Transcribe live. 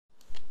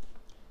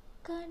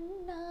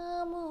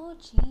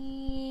கண்ணாமூச்சினடா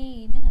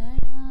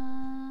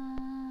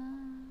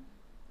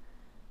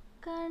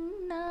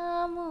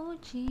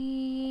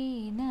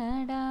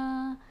கண்ணாமூச்சினடா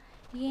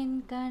என்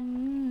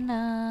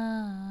கண்ணா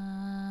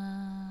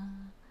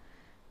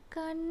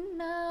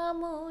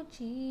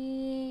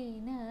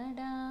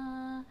கண்ணாமூச்சினடா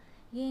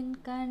என்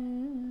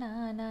கண்ணா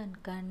நான்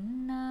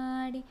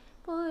கண்ணாடி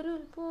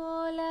பொருள்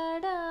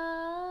போலடா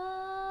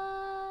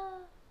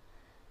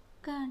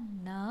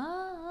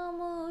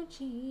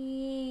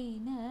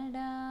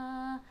கண்ணாமூச்சினடா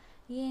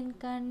என்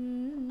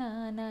கண்ணா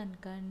நான்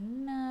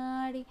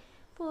கண்ணாடி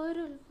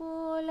பொருள்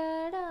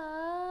போலடா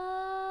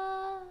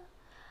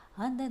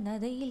அந்த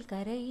நதியில்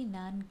கரையை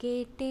நான்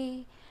கேட்டே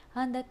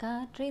அந்த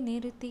காற்றை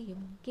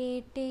நிறுத்தியும்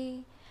கேட்டே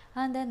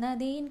அந்த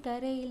நதியின்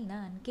கரையில்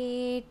நான்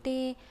கேட்டே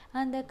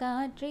அந்த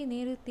காற்றை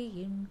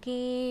நிறுத்தியும்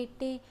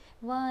கேட்டே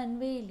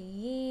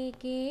வான்வெளியே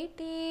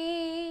கேட்டே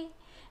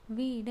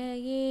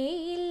விடையே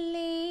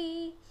இல்லை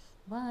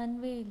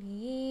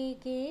வான்வெளியே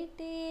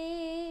கேட்டே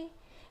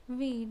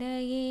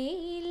விடையே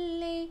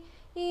இல்லை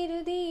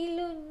இறுதியில்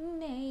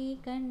உன்னை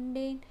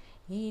கண்டேன்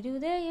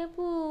இருதய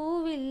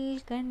பூவில்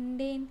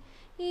கண்டேன்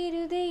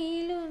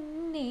இறுதியில்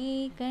உன்னை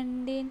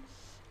கண்டேன்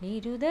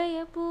இருதய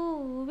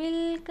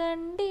பூவில்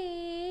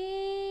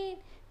கண்டேன்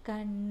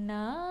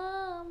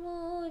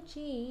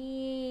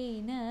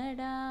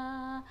கண்ணாமூச்சினடா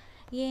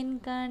என்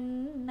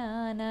கண்ணா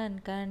நான்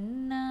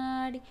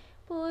கண்ணாடி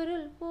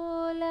பொருள்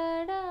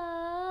போலடா